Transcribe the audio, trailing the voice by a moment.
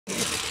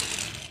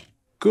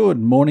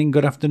Good morning,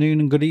 good afternoon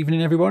and good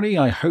evening everybody.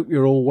 I hope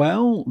you're all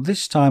well.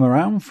 This time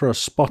around for a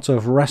spot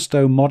of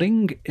resto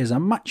modding is a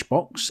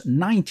Matchbox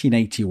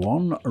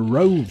 1981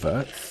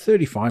 Rover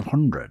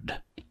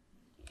 3500.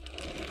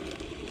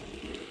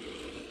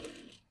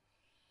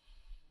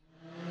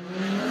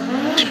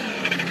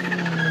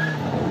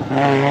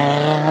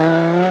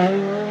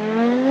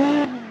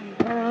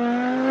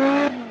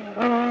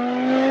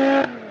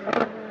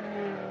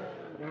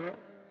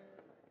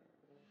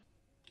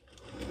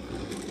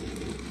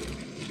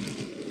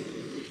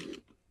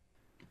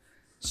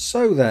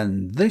 So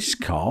then, this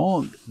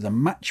car, the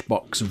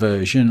Matchbox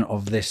version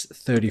of this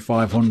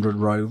 3500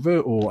 Rover,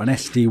 or an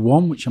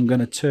SD1, which I'm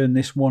going to turn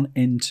this one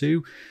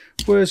into,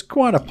 was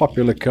quite a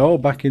popular car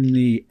back in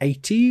the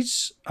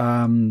 80s.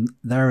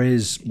 There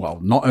is, well,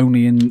 not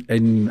only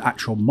in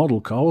actual model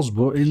cars,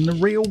 but in the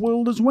real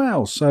world as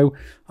well. So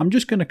I'm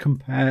just going to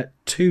compare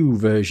two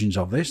versions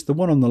of this. The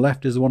one on the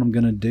left is the one I'm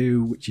going to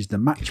do, which is the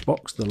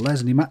Matchbox, the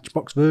Leslie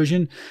Matchbox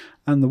version.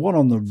 And the one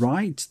on the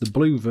right, the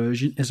blue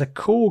version, is a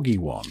Corgi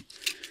one.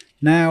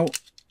 Now,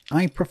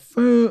 I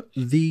prefer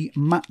the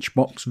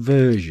Matchbox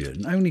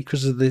version only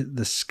because of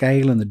the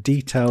scale and the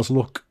details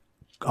look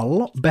a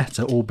lot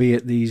better,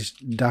 albeit these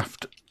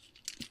daft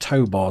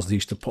tow bars they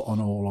used to put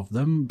on all of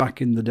them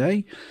back in the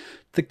day.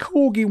 The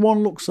Corgi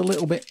one looks a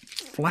little bit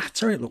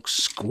flatter, it looks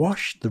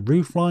squashed, the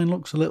roofline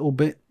looks a little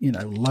bit, you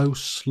know, low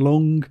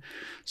slung.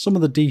 Some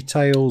of the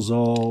details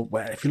are,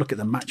 well, if you look at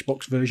the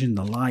Matchbox version,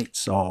 the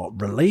lights are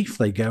relief,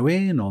 they go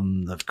in.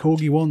 On the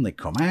Corgi one, they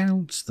come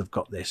out. They've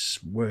got this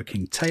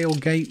working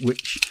tailgate,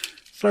 which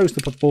throws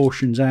the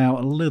proportions out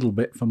a little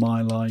bit for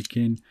my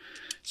liking.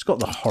 It's got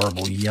the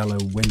horrible yellow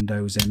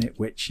windows in it,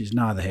 which is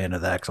neither here nor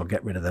there because I'll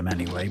get rid of them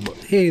anyway. But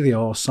here they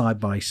are side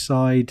by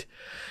side.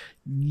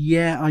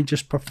 Yeah, I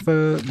just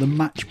prefer the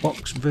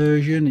Matchbox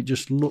version. It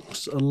just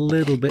looks a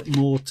little bit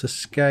more to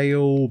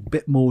scale, a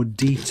bit more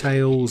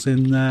details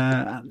in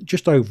there. And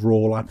just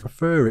overall, I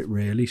prefer it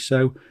really.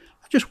 So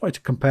I just wanted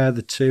to compare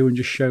the two and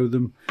just show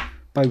them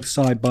both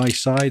side by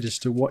side as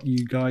to what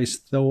you guys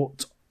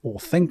thought or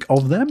think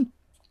of them.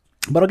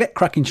 But I'll get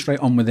cracking straight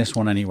on with this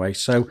one anyway.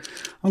 So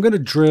I'm going to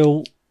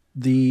drill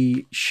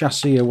the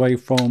chassis away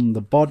from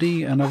the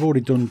body, and I've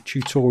already done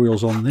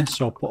tutorials on this,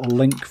 so I'll put a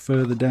link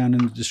further down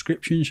in the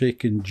description so you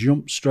can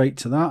jump straight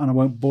to that, and I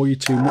won't bore you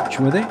too much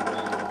with it.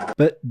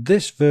 But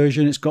this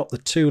version, it's got the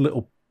two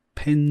little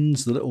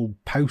pins, the little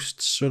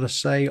posts, should I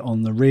say,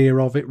 on the rear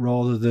of it,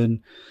 rather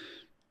than,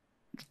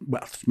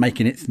 well,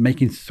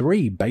 making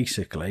three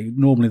basically.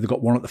 Normally they've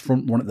got one at the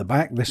front, one at the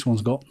back. This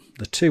one's got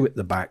the two at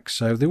the back,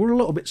 so they were a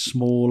little bit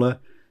smaller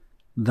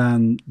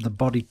than the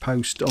body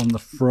post on the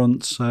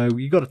front, so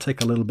you've got to take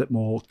a little bit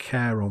more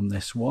care on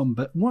this one.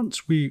 But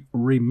once we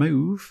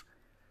remove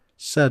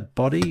said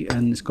body,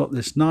 and it's got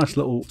this nice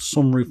little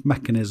sunroof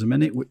mechanism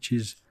in it, which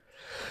is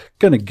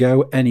going to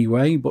go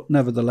anyway, but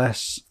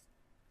nevertheless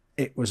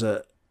it was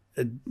a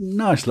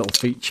nice little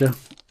feature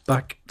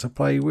back to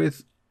play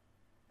with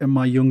in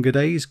my younger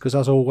days, because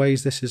as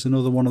always this is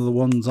another one of the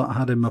ones that I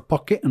had in my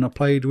pocket and I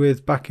played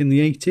with back in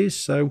the 80s.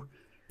 So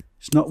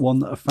it's not one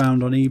that I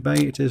found on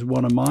eBay, it is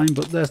one of mine.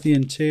 But there's the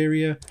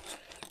interior.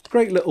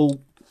 Great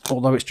little,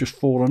 although it's just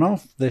fallen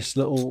off, this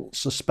little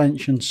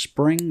suspension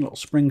spring, little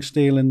spring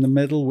steel in the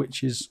middle,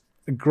 which is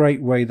a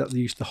great way that they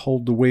used to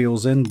hold the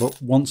wheels in.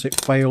 But once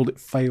it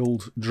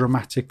failed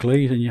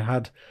dramatically, and you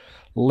had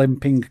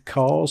limping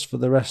cars for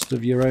the rest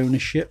of your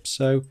ownership.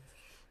 So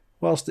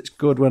whilst it's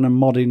good when I'm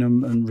modding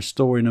them and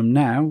restoring them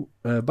now,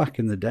 back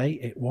in the day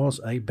it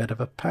was a bit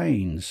of a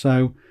pain.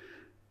 So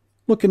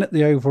looking at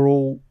the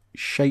overall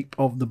shape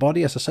of the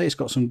body, as I say, it's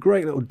got some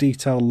great little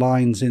detail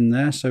lines in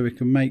there, so we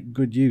can make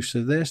good use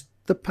of this.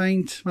 The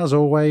paint, as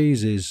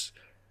always, is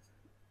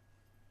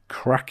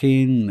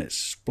cracking, it's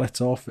split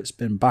off, it's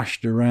been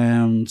bashed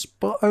around,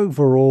 but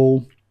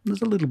overall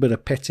there's a little bit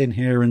of pitting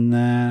here and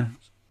there.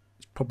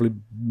 It's probably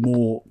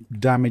more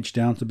damage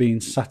down to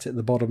being sat at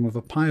the bottom of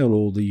a pile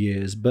all the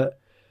years. But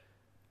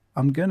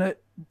I'm gonna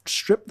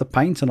strip the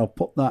paint, and I'll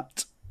put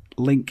that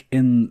link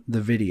in the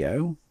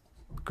video,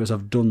 because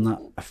I've done that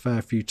a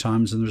fair few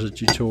times and there's a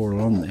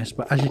tutorial on this.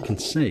 But as you can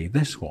see,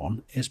 this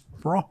one is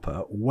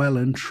proper well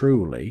and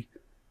truly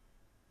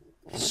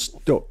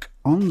stuck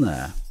on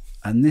there,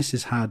 and this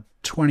has had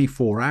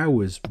 24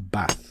 hours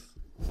bath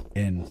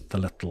in the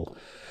little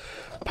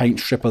paint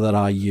stripper that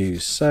I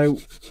use. So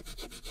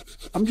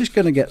I'm just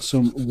going to get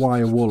some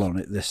wire wool on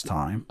it this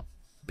time,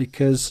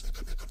 because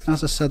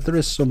as I said, there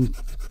is some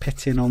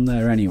pitting on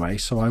there anyway,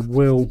 so I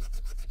will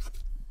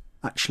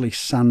actually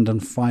sand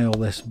and file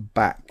this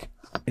back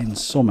in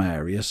some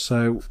areas.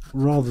 So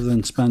rather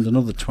than spend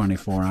another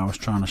 24 hours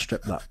trying to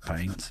strip that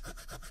paint,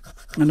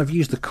 and I've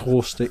used the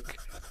caustic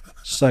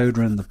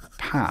soda in the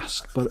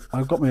past, but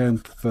I've got my own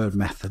preferred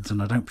methods and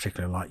I don't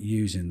particularly like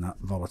using that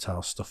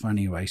volatile stuff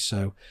anyway,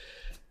 so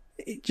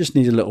it just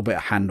needs a little bit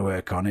of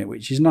handwork on it,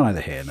 which is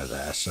neither here nor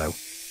there. So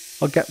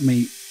I'll get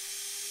me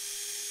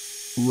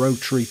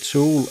rotary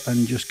tool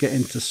and just get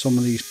into some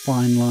of these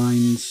fine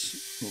lines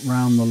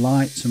around the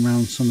lights and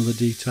around some of the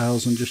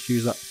details, and just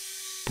use that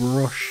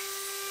brush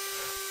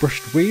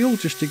brushed wheel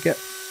just to get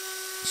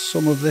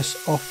some of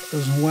this off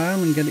as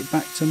well and get it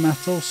back to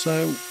metal.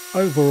 So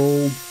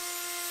overall,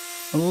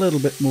 a little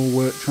bit more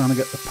work trying to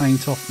get the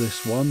paint off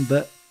this one,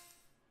 but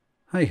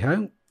hey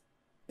ho,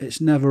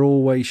 it's never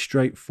always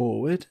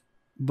straightforward.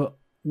 But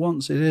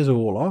once it is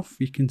all off,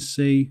 you can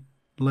see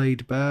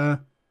laid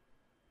bare,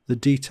 the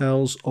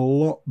details a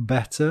lot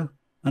better.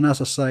 And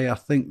as I say, I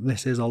think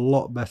this is a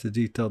lot better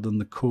detailed than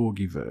the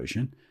Corgi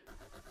version.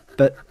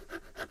 But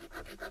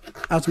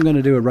as I'm going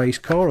to do a race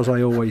car, as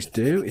I always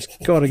do, it's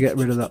got to get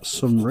rid of that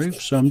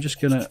sunroof. So I'm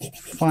just going to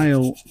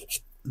file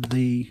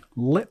the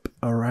lip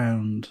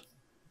around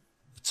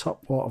the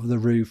top part of the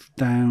roof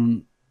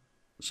down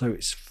so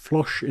it's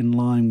flush in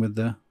line with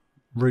the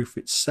roof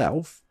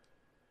itself.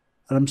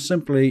 And I'm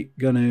simply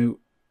going to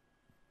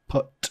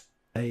put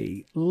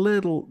a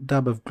little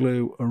dab of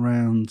glue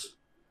around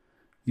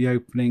the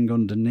opening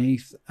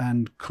underneath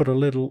and cut a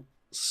little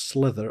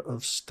slither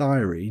of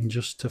styrene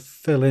just to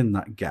fill in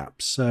that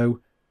gap,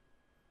 so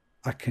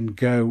I can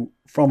go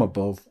from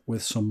above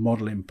with some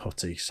modelling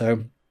putty.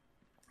 So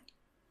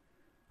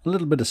a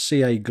little bit of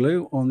CA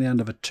glue on the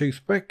end of a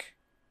toothpick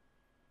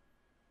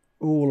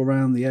all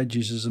around the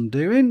edges as I'm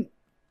doing,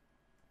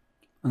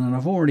 and then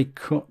I've already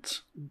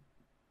cut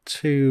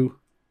to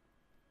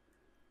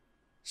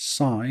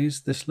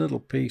size this little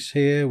piece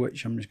here,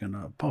 which I'm just going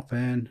to pop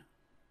in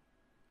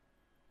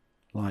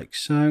like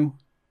so.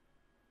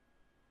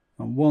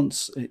 And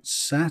once it's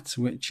set,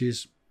 which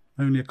is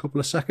only a couple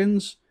of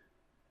seconds,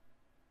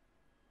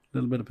 a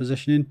little bit of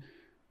positioning,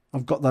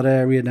 I've got that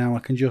area now. I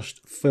can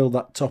just fill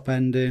that top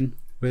end in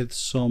with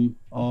some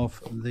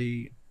of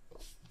the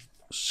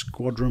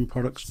Squadron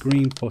Products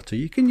green putty.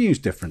 You can use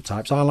different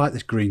types. I like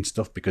this green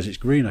stuff because it's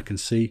green. I can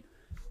see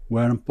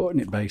where I'm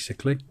putting it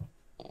basically.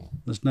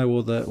 There's no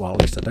other, well,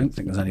 at least I don't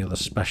think there's any other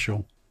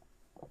special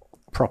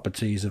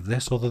properties of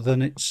this other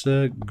than it's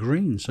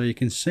green, so you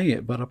can see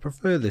it. But I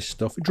prefer this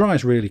stuff. It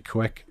dries really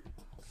quick.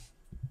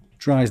 It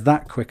dries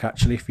that quick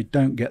actually. If you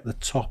don't get the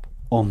top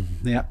on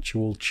the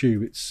actual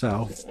tube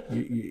itself,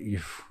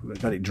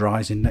 but it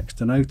dries in next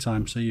to no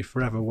time, so you're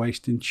forever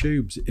wasting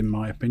tubes in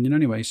my opinion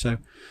anyway. So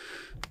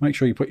make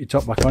sure you put your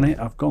top back on it.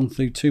 I've gone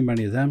through too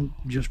many of them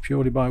just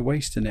purely by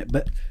wasting it.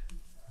 But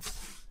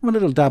a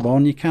little dab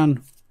on, you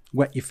can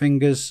wet your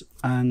fingers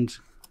and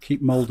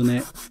keep moulding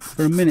it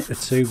for a minute or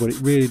two, but it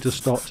really does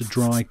start to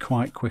dry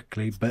quite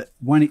quickly. But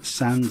when it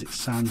sands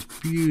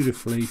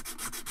beautifully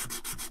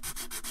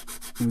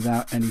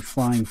without any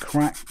fine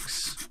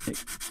cracks.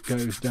 It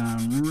goes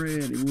down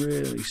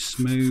really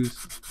smooth,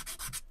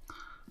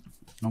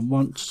 and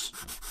once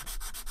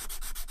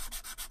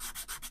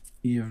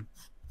you've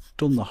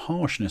done the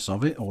harshness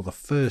of it, or the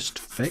first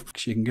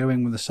fix, you can go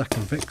in with the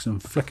second fix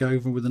and flick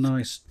over with a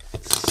nice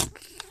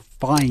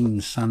fine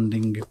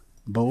sanding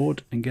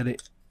board and get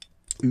it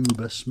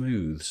uber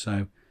smooth.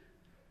 So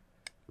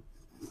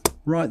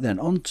right then,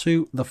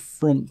 onto the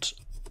front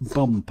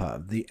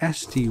bumper. The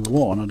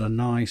SD1 had a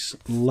nice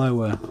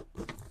lower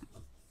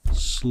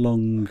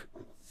slung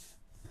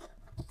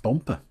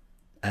bumper,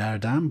 air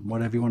dam,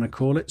 whatever you want to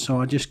call it.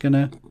 So I'm just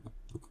gonna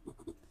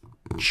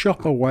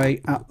chop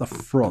away at the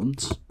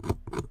front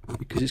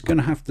because it's going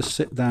to have to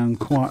sit down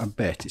quite a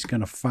bit. It's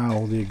going to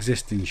foul the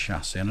existing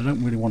chassis, and I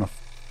don't really want to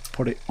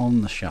put it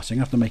on the chassis. I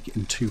have to make it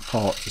in two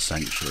parts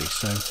essentially.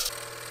 So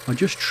I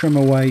just trim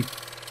away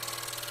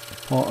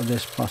part of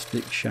this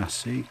plastic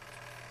chassis,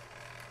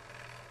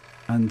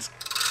 and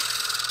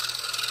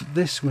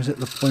this was at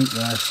the point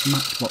where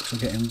Matchbox are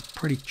getting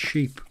pretty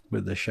cheap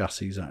with the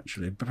chassis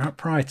actually. But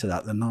prior to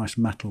that, the nice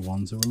metal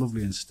ones, they were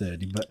lovely and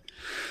sturdy, but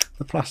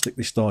the plastic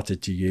they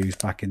started to use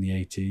back in the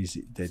 80s,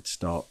 it did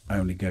start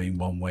only going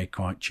one way,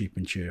 quite cheap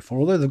and cheerful.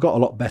 Although they've got a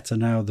lot better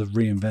now, they've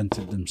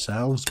reinvented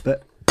themselves,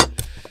 but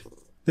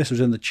this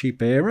was in the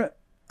cheap era,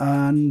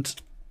 and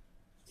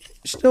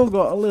still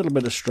got a little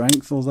bit of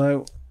strength,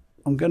 although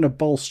I'm going to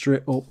bolster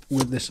it up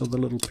with this other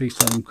little piece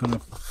that I'm going to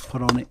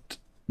put on it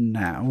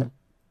now.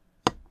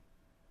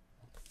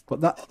 But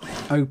that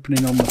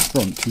opening on the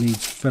front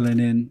needs filling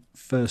in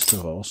first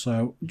of all,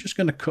 so I'm just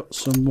going to cut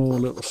some more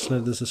little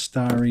slithers of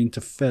styrene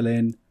to fill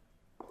in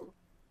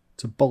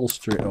to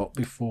bolster it up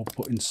before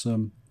putting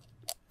some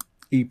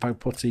EPO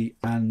putty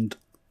and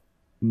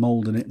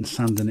moulding it and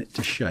sanding it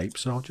to shape.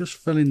 So I'll just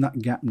fill in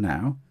that gap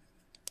now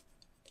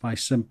by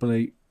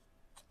simply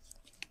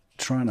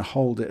trying to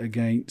hold it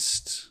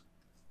against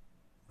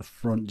the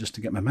front just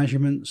to get my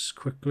measurements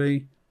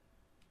quickly,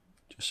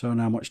 just so I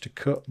know how much to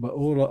cut. But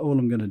all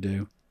I'm going to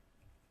do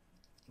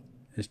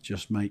is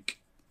just make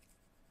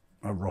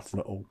a rough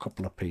little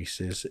couple of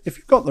pieces. If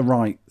you've got the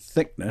right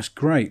thickness,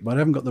 great, but I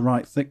haven't got the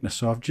right thickness,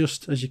 so I've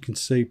just, as you can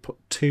see, put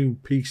two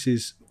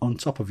pieces on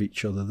top of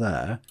each other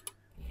there,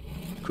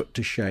 cut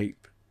to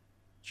shape,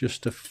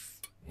 just to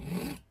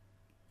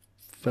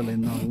fill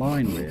in that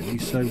line really.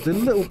 So the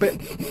little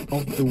bit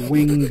of the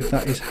wing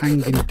that is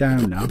hanging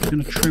down now, I'm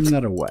going to trim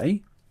that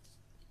away,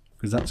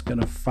 because that's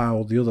going to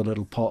foul the other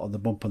little part of the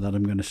bumper that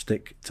I'm going to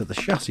stick to the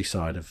chassis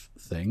side of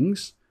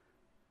things.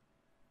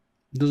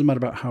 It doesn't matter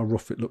about how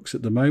rough it looks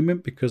at the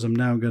moment, because I'm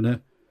now going to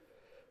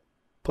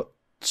put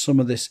some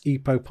of this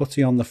EPO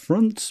putty on the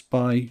front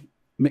by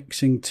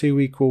mixing 2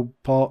 equal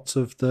parts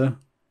of the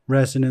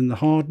resin in the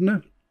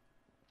hardener.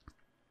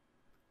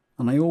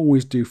 And I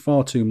always do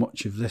far too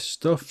much of this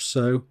stuff,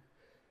 so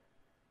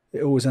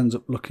it always ends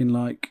up looking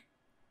like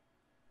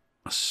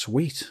a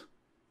sweet,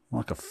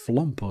 like a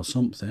flump or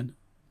something.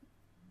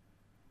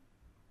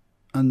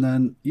 And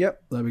then,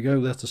 yep, there we go,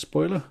 there's the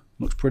spoiler.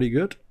 Looks pretty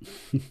good.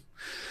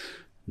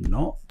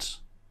 Not.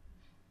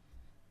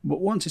 But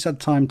once it's had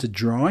time to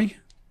dry,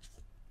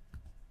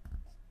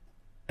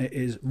 it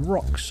is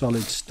rock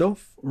solid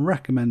stuff.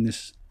 Recommend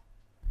this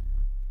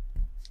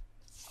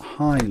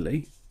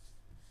highly.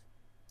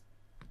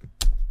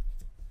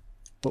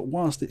 But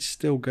whilst it's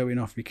still going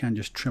off, you can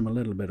just trim a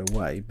little bit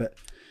away. But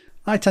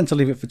I tend to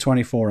leave it for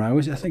 24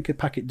 hours. I think the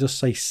packet does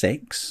say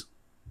 6,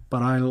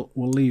 but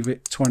will leave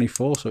it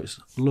 24, so it's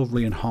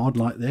lovely and hard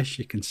like this.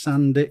 You can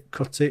sand it,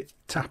 cut it,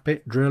 tap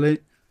it, drill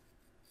it.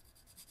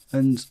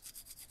 And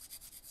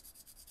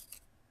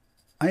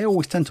I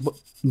always tend to put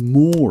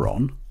more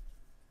on,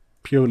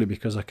 purely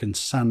because I can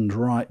sand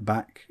right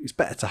back. It's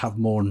better to have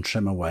more and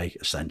trim away,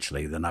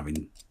 essentially, than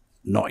having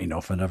not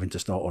enough and having to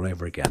start all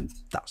over again.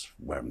 That's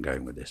where I'm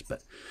going with this.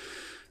 But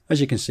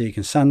as you can see, you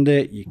can sand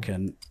it, you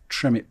can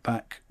trim it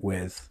back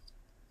with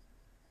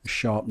a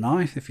sharp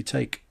knife if you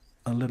take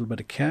a little bit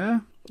of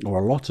care, or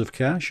a lot of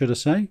care, should I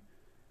say.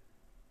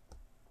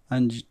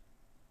 And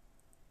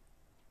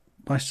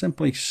by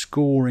simply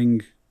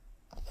scoring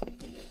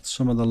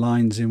some of the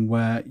lines in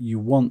where you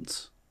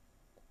want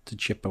to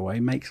chip away,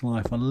 makes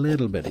life a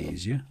little bit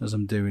easier, as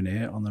I'm doing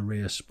here on the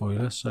rear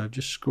spoiler. So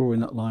just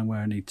scoring that line where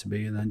I need to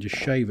be, and then just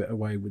shave it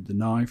away with the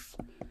knife,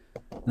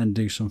 then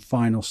do some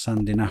final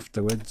sanding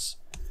afterwards,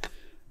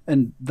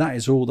 and that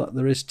is all that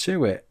there is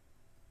to it.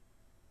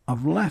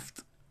 I've left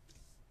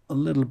a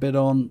little bit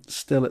on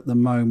still at the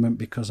moment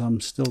because I'm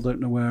still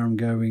don't know where I'm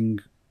going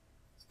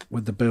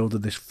with the build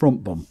of this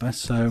front bumper,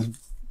 so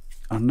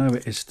I know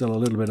it is still a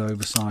little bit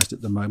oversized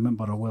at the moment,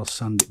 but I will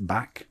sand it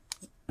back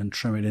and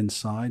trim it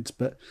insides.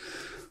 But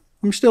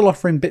I'm still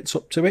offering bits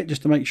up to it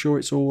just to make sure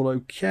it's all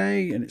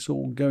okay and it's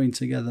all going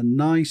together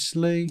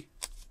nicely,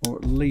 or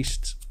at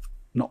least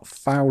not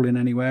fouling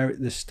anywhere at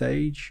this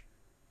stage.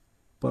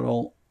 But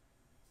I'll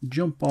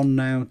jump on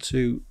now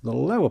to the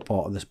lower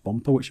part of this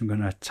bumper, which I'm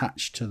going to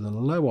attach to the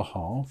lower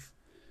half.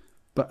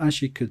 But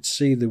as you could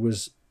see, there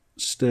was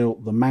still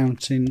the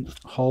mounting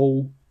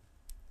hole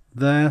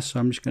there, so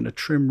I'm just going to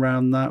trim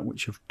around that,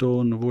 which I've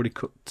done. I've already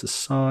cut to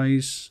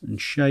size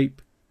and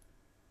shape,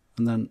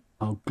 and then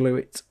I'll glue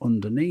it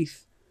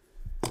underneath.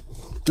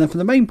 Now for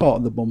the main part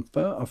of the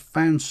bumper, I've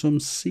found some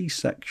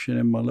C-section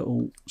in my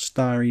little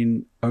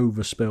styrene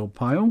overspill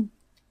pile.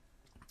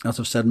 As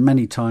I've said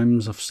many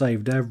times, I've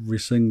saved every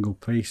single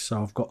piece,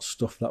 so I've got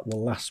stuff that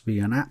will last me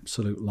an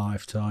absolute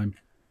lifetime.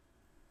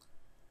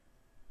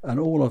 And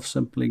all I'm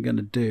simply going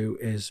to do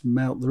is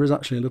melt. There is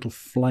actually a little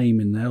flame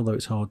in there, although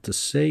it's hard to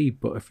see,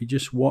 but if you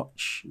just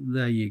watch,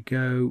 there you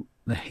go,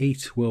 the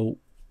heat will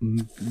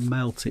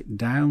melt it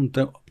down.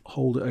 Don't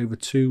hold it over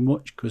too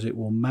much because it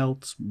will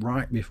melt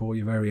right before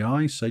your very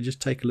eyes. So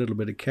just take a little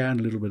bit of care and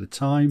a little bit of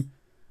time,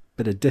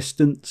 bit of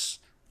distance,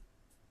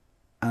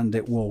 and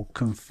it will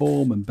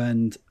conform and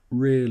bend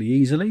really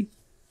easily.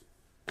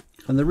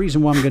 And the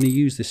reason why I'm going to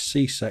use this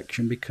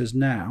C-section, because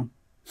now,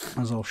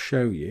 as I'll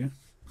show you,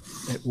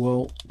 it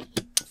will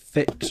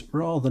fit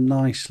rather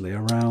nicely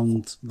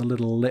around the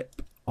little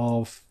lip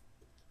of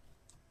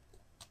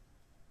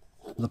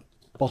the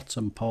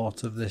bottom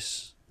part of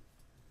this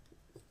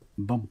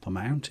bumper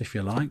mount, if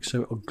you like,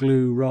 so it'll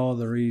glue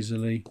rather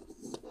easily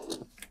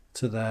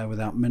to there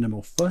without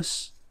minimal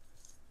fuss.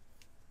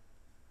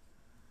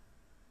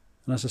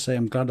 And as I say,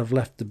 I'm glad I've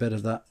left a bit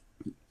of that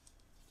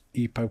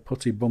EPO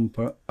putty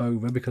bumper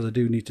over, because I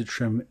do need to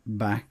trim it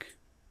back.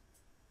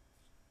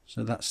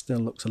 So that still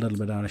looks a little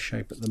bit out of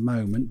shape at the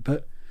moment,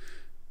 but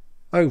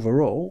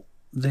overall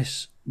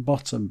this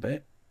bottom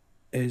bit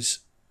is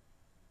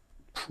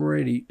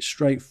pretty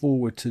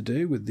straightforward to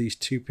do with these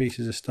two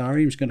pieces of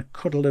styrene. I'm just going to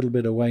cut a little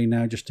bit away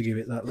now just to give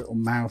it that little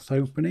mouth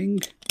opening.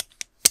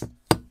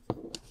 A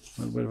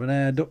little bit of an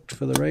air duct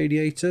for the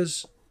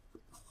radiators,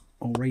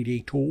 or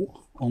radiator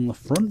on the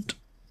front,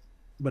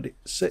 but it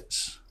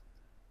sits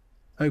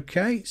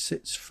okay,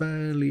 sits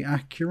fairly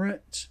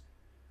accurate.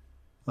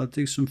 I'll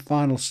do some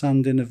final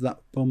sanding of that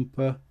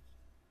bumper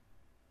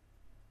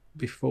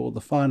before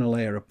the final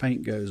layer of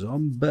paint goes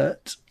on,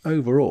 but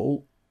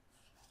overall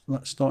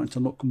that's starting to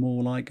look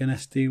more like an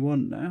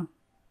SD1 now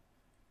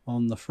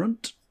on the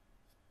front.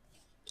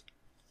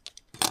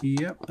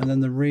 Yep, and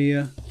then the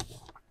rear,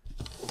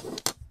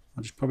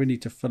 I just probably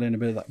need to fill in a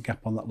bit of that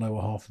gap on that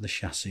lower half of the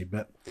chassis.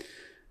 But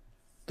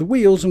the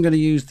wheels, I'm going to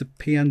use the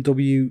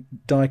PNW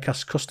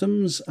diecast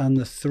customs and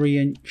the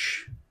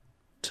 3-inch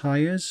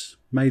tyres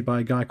made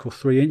by a guy called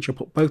 3-inch. I'll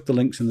put both the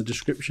links in the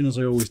description as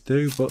I always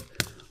do, but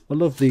I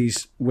love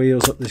these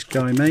wheels that this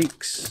guy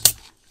makes.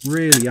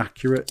 Really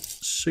accurate,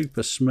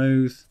 super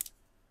smooth.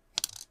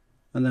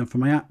 And then for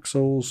my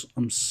axles,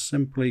 I'm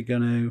simply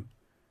going to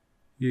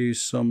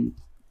use some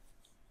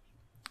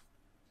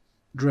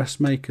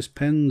dressmaker's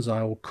pins.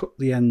 I will cut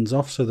the ends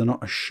off so they're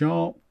not as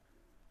sharp.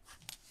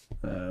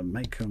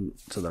 Make them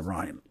to the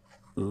right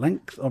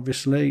length,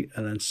 obviously,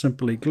 and then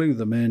simply glue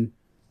them in.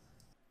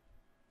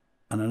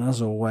 And then,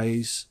 as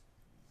always,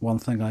 one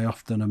thing I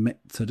often omit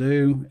to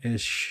do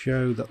is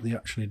show that they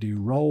actually do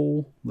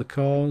roll the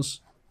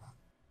cars.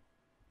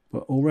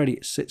 But already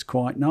it sits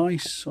quite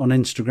nice. On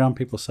Instagram,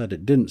 people said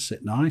it didn't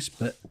sit nice,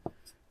 but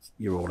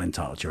you're all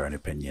entitled to your own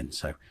opinion,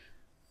 so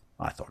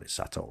I thought it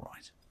sat all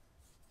right.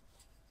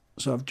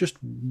 So I've just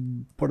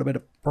put a bit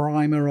of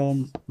primer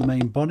on the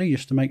main body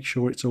just to make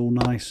sure it's all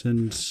nice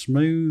and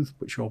smooth,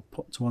 which I'll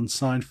put to one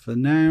side for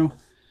now.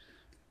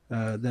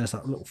 There's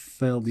that little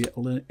fill, the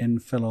little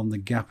infill on the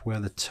gap where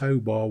the tow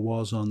bar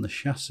was on the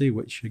chassis,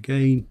 which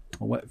again,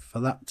 I'll wait for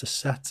that to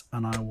set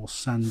and I will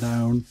sand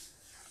down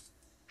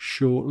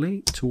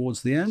shortly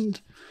towards the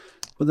end.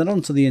 But then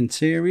onto the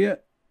interior.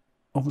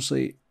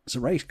 Obviously, it's a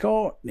race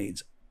car, it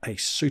needs a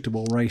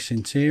suitable race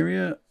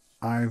interior.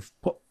 I've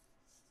put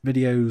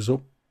videos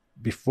up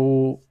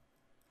before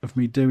of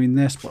me doing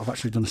this, but I've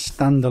actually done a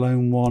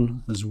standalone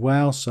one as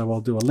well, so I'll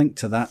do a link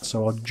to that.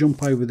 So I'll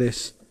jump over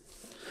this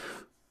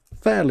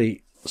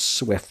fairly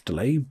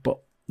swiftly, but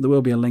there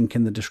will be a link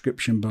in the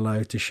description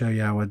below to show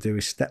you how I do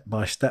a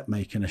step-by-step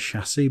making a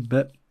chassis.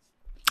 But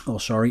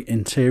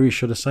interior,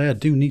 should I say. I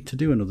do need to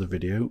do another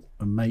video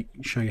and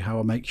show you how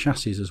I make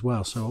chassis as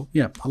well. So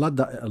yeah, I'll add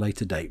that at a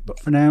later date, but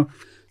for now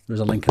there's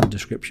a link in the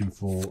description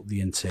for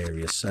the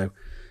interior. So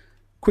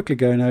quickly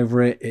going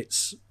over it,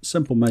 it's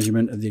simple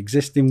measurement of the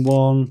existing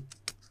one.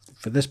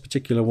 For this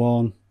particular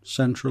one,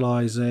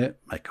 centralize it,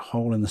 make a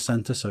hole in the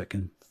center so it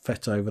can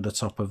fit over the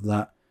top of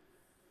that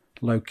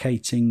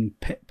locating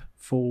pip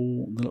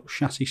for the little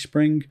chassis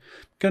spring.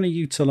 I'm going to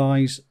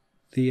utilize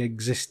the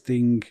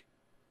existing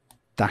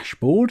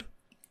dashboard,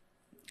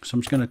 so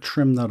I'm just going to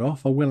trim that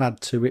off. I will add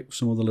to it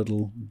some of the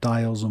little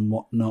dials and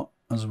whatnot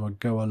as I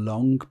go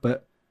along,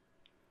 but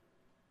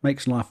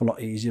makes life a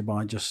lot easier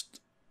by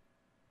just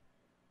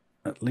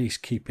at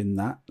least keeping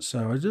that.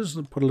 So I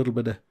just put a little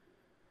bit of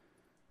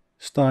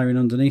styrene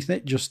underneath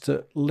it just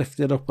to lift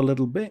it up a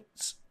little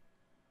bit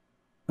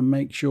and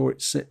make sure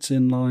it sits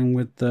in line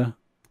with the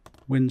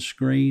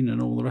windscreen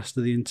and all the rest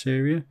of the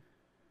interior.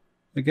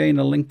 Again,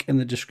 a link in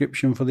the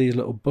description for these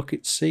little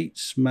bucket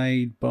seats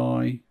made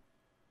by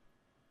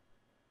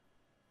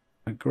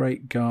a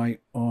great guy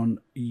on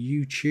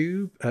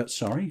YouTube,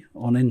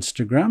 on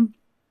Instagram,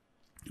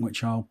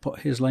 which I'll put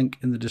his link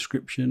in the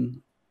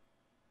description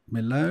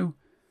below.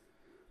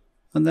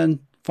 And then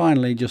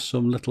finally, just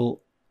some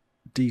little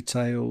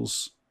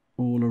details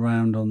all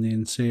around on the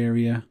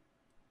interior,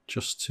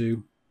 just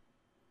to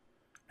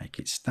make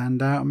it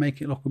stand out and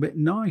make it look a bit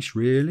nice,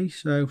 really.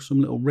 So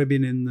some little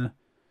ribbing in the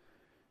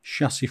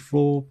chassis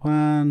floor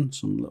pan,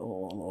 some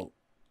little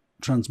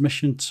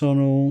transmission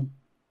tunnel,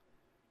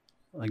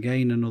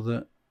 again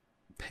another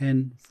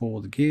pin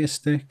for the gear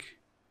stick,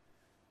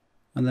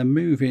 and then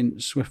moving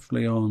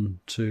swiftly on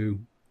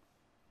to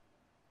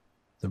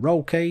the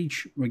roll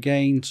cage.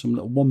 Again, some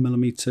little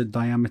 1mm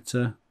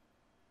diameter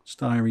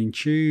styrene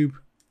tube,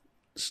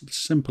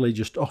 simply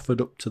just offered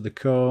up to the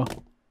car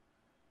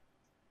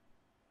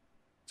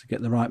to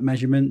get the right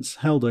measurements,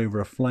 held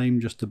over a flame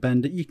just to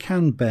bend it. You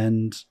can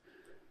bend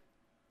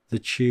the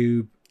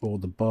tube or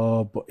the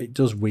bar, but it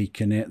does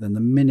weaken it. Then the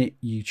minute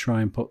you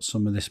try and put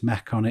some of this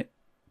mech on it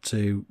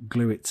to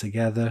glue it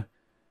together,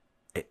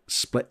 it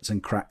splits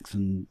and cracks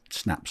and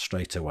snaps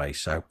straight away.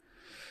 So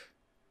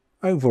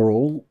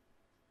overall,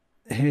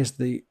 here's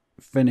the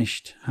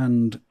finished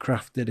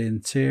handcrafted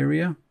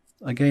interior.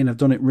 Again, I've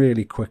done it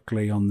really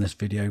quickly on this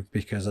video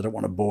because I don't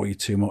want to bore you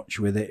too much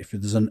with it. If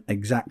there's an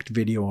exact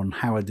video on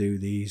how I do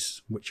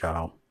these, which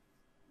I'll,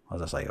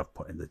 as I say, I've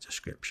put in the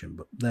description,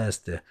 but there's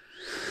the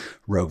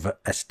Rover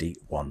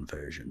SD1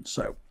 version.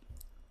 So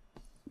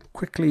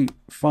quickly,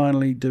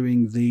 finally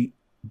doing the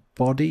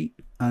body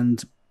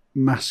and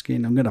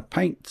masking. I'm going to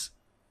paint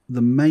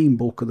the main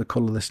bulk of the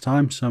colour this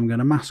time, so I'm going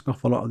to mask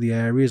off a lot of the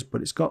areas, but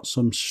it's got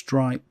some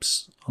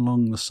stripes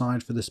along the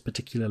side for this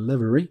particular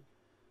livery.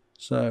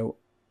 So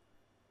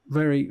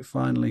very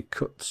finely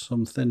cut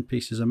some thin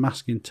pieces of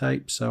masking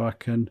tape so I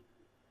can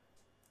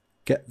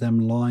get them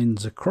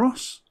lines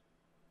across.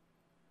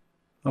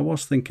 I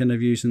was thinking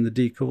of using the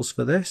decals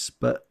for this,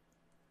 but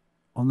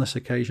on this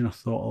occasion I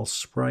thought I'll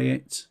spray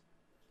it.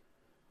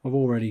 I've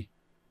already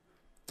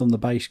done the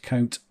base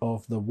coat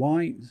of the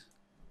white,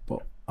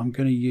 but I'm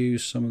going to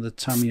use some of the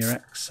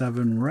TWR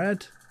X7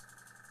 red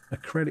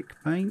acrylic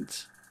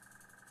paint.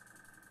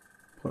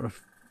 Put a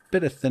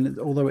bit of thin,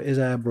 although it is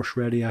airbrush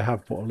ready, I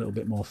have put a little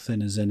bit more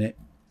thinners in it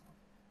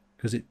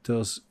because it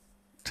does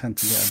tend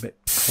to get a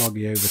bit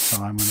cloggy over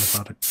time when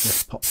I've had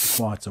this pot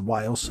for quite a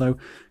while. So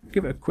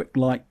give it a quick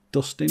light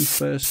dusting,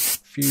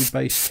 first few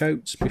base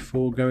coats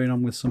before going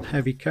on with some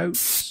heavy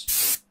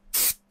coats.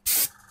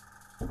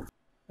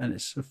 And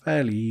it's a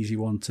fairly easy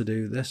one to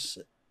do this.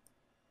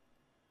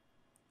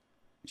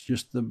 It's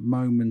just the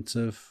moment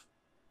of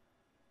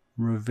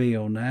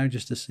reveal now,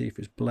 just to see if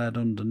it's bled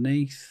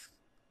underneath,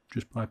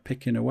 just by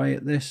picking away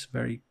at this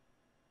very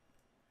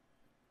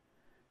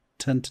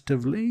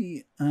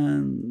tentatively,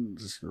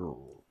 and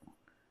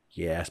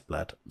yes,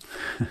 blood.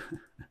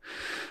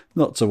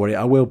 Not to worry,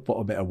 I will put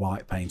a bit of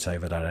white paint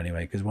over that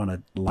anyway, because when I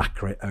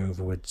lacquer it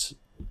afterwards,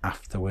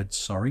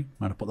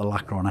 when I put the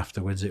lacquer on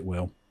afterwards, it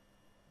will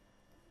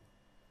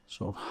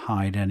sort of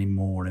hide any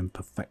more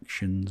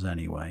imperfections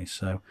anyway.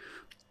 So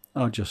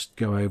I'll just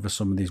go over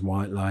some of these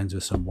white lines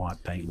with some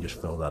white paint and just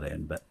fill that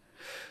in. But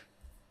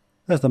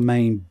there's the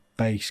main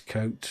base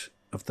coat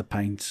of the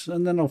paint,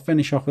 and then I'll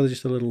finish off with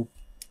just a little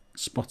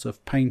spot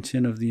of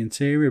painting of the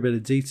interior, a bit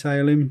of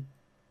detailing.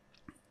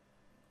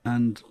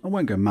 And I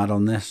won't go mad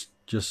on this,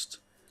 just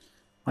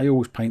I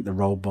always paint the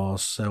roll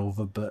bars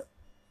silver, but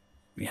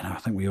you know, I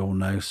think we all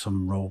know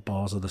some roll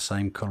bars are the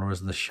same colour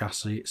as the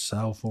chassis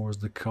itself or as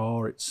the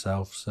car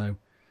itself, so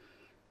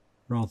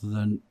rather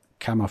than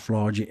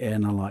camouflage it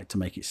in, I like to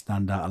make it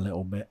stand out a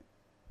little bit.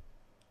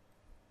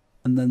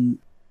 And then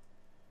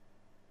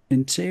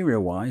interior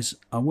wise,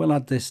 I will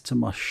add this to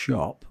my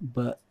shop,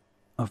 but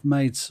I've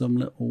made some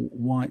little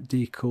white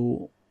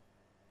decal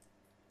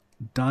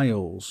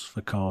dials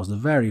for cars. They're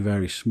very,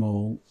 very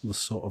small. They're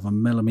sort of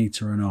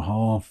 1.5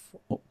 mm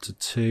up to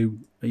 2,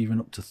 even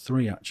up to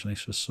 3 actually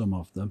for some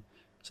of them.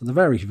 So they're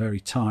very,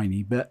 very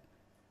tiny, but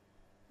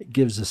it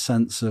gives a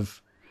sense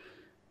of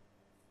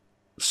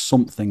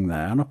something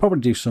there. And I'll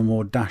probably do some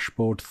more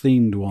dashboard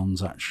themed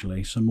ones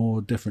actually, some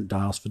more different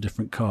dials for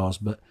different cars.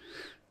 But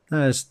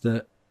there's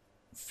the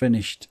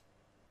finished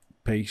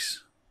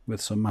piece with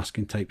some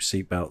masking tape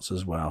seat belts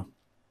as well.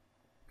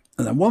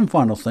 And then one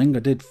final thing I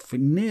did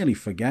nearly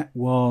forget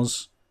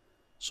was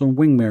some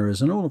wing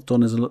mirrors, and all I've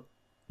done is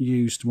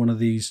used one of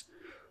these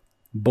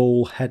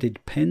ball-headed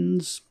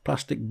pins,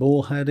 plastic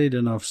ball-headed,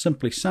 and I've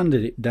simply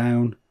sanded it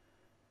down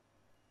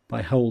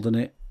by holding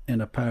it in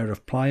a pair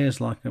of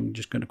pliers like I'm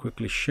just going to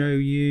quickly show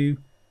you,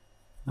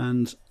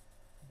 and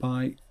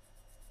by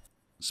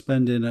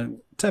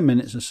spending 10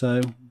 minutes or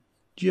so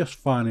just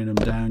filing them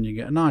down, you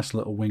get a nice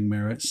little wing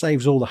mirror. It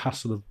saves all the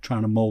hassle of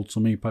trying to mould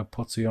some EPO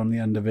putty on the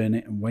end of it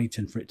and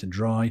waiting for it to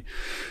dry.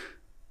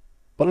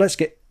 But let's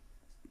get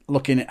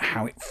looking at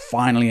how it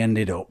finally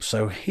ended up.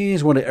 So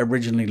here's what it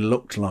originally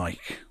looked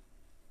like.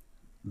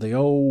 The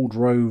old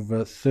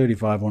Rover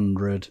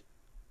 3500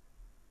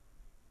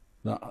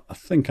 that I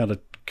think had a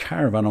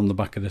caravan on the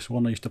back of this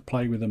one. I used to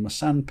play with in my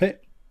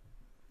sandpit,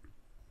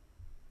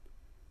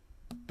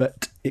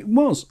 but it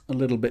was a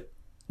little bit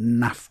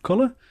naff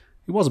colour.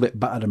 It was a bit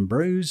battered and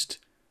bruised,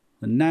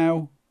 and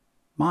now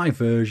my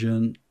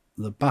version,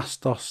 the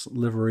Bastos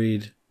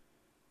liveried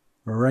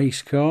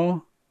race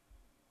car,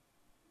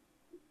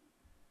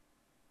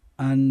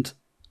 and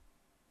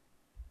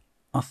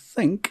I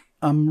think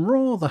I'm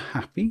rather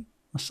happy.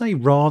 I say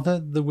rather,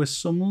 there were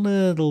some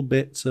little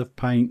bits of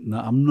paint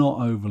that I'm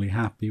not overly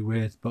happy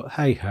with, but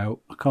hey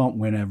ho, I can't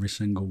win every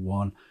single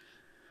one.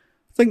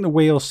 I think the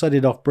wheels set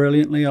it off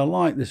brilliantly. I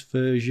like this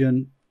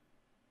version.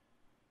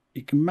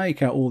 You can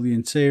make out all the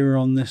interior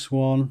on this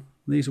one.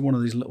 These are one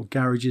of these little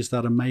garages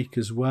that I make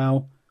as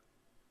well,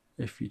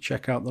 if you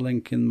check out the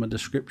link in my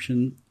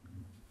description.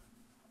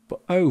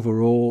 But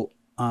overall,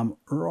 I'm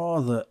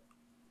rather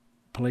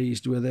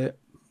pleased with it.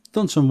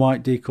 Done some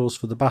white decals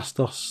for the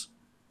Bastos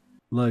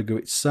logo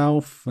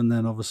itself, and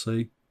then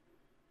obviously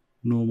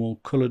normal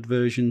coloured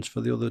versions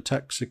for the other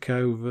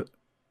Texaco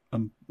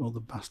and other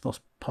Bastos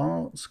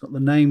parts. Got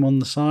the name on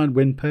the side,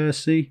 Win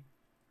Percy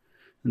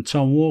and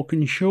Tom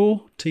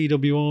Walkinshaw,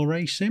 TWR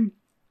Racing.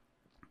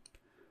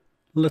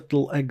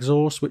 Little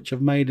exhaust which I've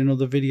made in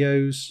other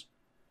videos.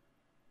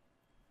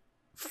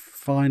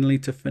 Finally,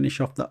 to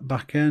finish off that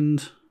back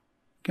end,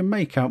 you can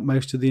make out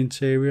most of the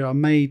interior. I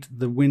made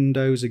the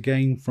windows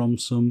again from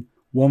some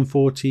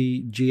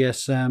 140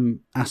 GSM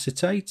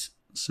acetate,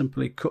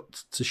 simply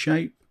cut to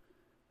shape.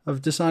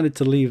 I've decided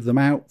to leave them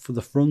out for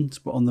the front,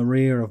 but on the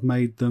rear I've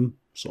made them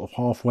sort of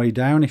halfway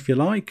down if you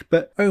like.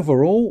 But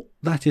overall,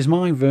 that is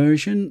my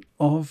version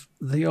of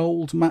the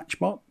old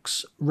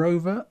Matchbox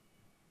Rover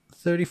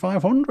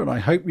 3500. I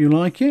hope you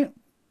like it.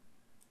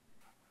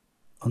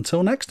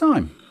 Until next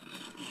time.